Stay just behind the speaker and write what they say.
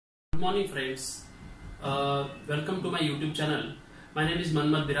morning friends. Welcome to my YouTube channel. My name is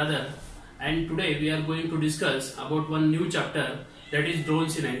Manmat Biradar and today we are going to discuss about one new chapter, that is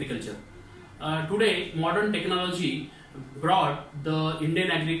drones in agriculture. Today modern technology brought the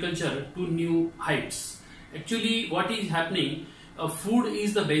Indian agriculture to new heights. Actually what is happening, food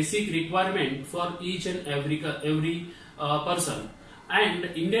is the basic requirement for each and every person, and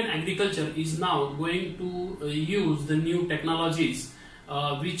Indian agriculture is now going to use the new technologies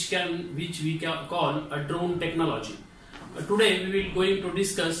which we can call a drone technology. Today we will going to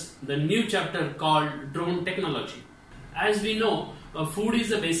discuss the new chapter called drone technology. As we know, food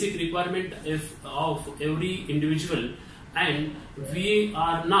is a basic requirement of every individual, and we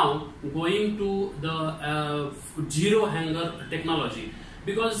are now going to the zero hunger technology,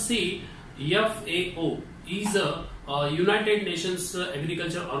 because see, FAO is a United Nations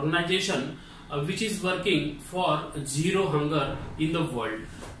Agriculture Organization which is working for zero hunger in the world.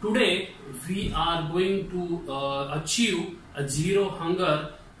 Today we are going to achieve a zero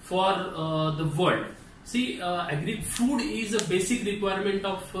hunger for the world. See, food is a basic requirement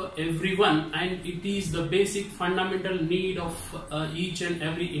of everyone, and it is the basic fundamental need of each and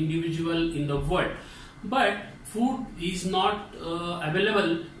every individual in the world. But food is not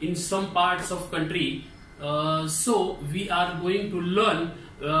available in some parts of country, so we are going to learn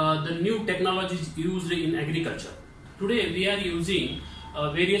the new technologies used in agriculture. Today we are using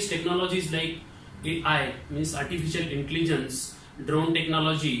various technologies like AI, means artificial intelligence, drone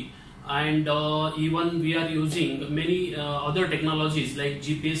technology, and even we are using many other technologies like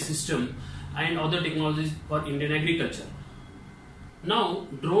GPS system and other technologies for Indian agriculture. Now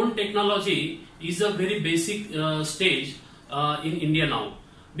drone technology is a very basic stage in India now,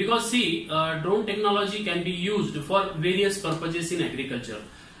 because see, drone technology can be used for various purposes in agriculture.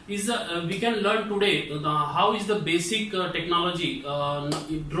 We can learn today how is the basic technology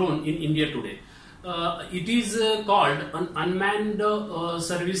drone in India today. It is called an unmanned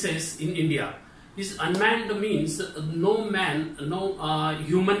services in India. This unmanned means no man, no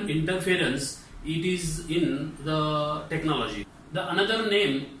human interference. It is in the technology. The another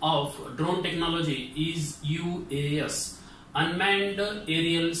name of drone technology is UAS, unmanned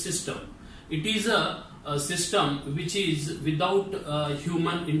aerial system. It is a system which is without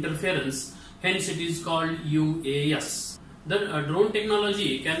human interference, hence it is called UAS. The drone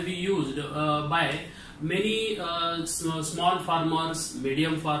technology can be used by many small farmers,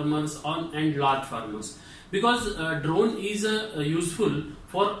 medium farmers, and large farmers, because drone is useful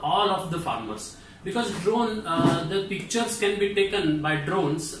for all of the farmers. Because drone, the pictures can be taken by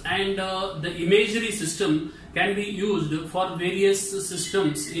drones, and the imagery system can be used for various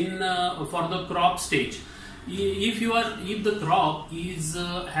systems in for the crop stage. If the crop is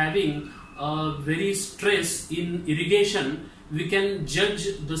having very stress in irrigation, we can judge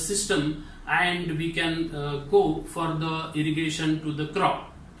the system and we can go for the irrigation to the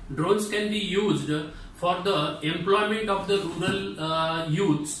crop. Drones can be used for the employment of the rural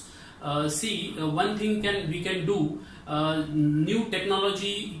youths. One thing we can do, new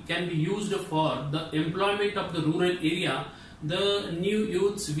technology can be used for the employment of the rural area. The new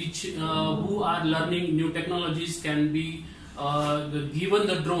youths who are learning new technologies can be given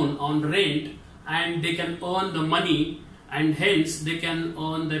the drone on rent, and they can earn the money, and hence they can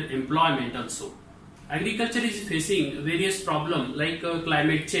earn their employment also. Agriculture is facing various problems like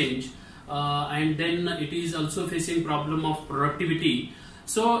climate change, and then it is also facing problem of productivity.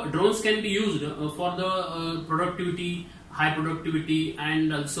 So drones can be used for the productivity, high productivity,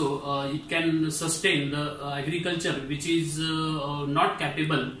 and also it can sustain the agriculture which is not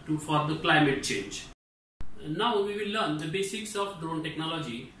capable for the climate change. Now we will learn the basics of drone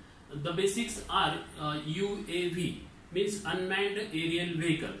technology. The basics are UAV, means unmanned aerial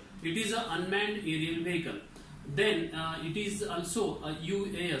vehicle. It is an unmanned aerial vehicle. Then it is also a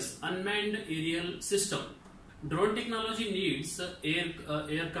UAS, unmanned aerial system. Drone technology needs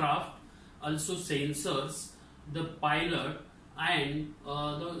aircraft, also sensors, the pilot, and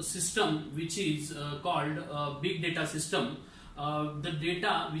the system which is called big data system. The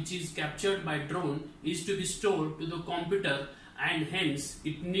data which is captured by drone is to be stored to the computer, and hence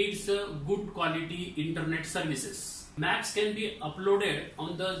it needs good quality internet services. Maps can be uploaded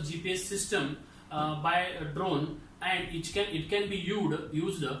on the GPS system by a drone, and it can be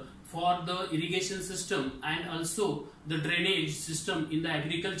used for the irrigation system and also the drainage system in the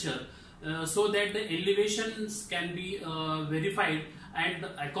agriculture, so that the elevations can be verified, and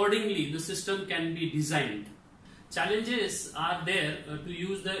accordingly the system can be designed. Challenges are there to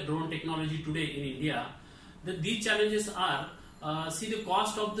use the drone technology today in India. These challenges are, the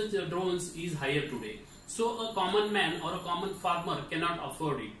cost of the drones is higher today. So a common man or a common farmer cannot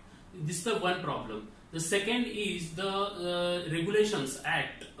afford it. This is the one problem. The second is the Regulations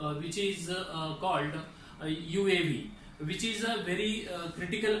Act, which is called UAV, which is a very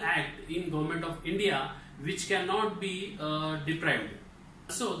critical act in Government of India, which cannot be deprived.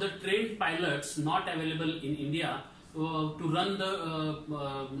 So the trained pilots not available in India to run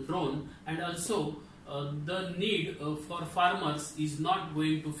the drone, and also the need for farmers is not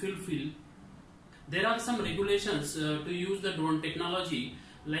going to fulfill. There are some regulations to use the drone technology,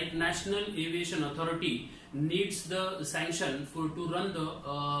 like National Aviation Authority needs the sanction to run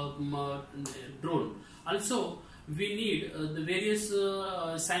the drone. Also, we need the various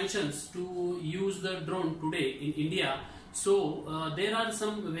sanctions to use the drone today in India. So there are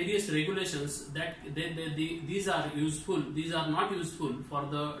some various regulations that these are useful, these are not useful for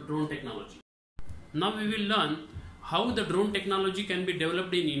the drone technology. Now we will learn how the drone technology can be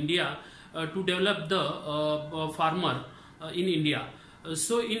developed in India to develop the farmer in India.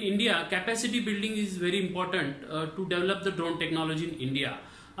 So in India, capacity building is very important to develop the drone technology in India.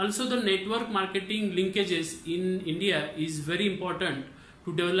 Also, the network marketing linkages in India is very important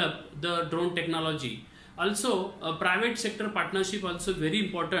to develop the drone technology. Also, private sector partnership also very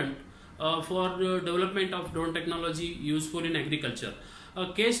important for development of drone technology useful in agriculture.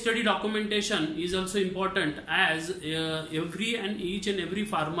 Case study documentation is also important, as each and every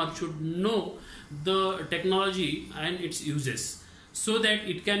farmer should know the technology and its uses, so that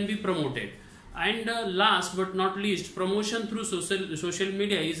it can be promoted. And last but not least, promotion through social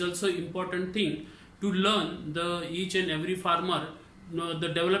media is also important thing to learn each and every farmer the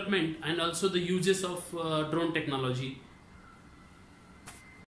development and also the uses of drone technology.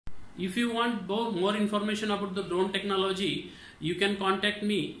 If you want more information about the drone technology, you can contact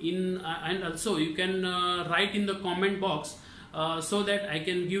me and also you can write in the comment box so that I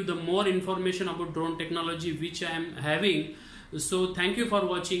can give the more information about drone technology which I am having. So thank you for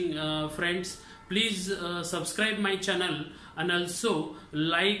watching, friends. Please subscribe my channel and also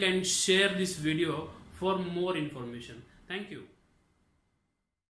like and share this video for more information. Thank you.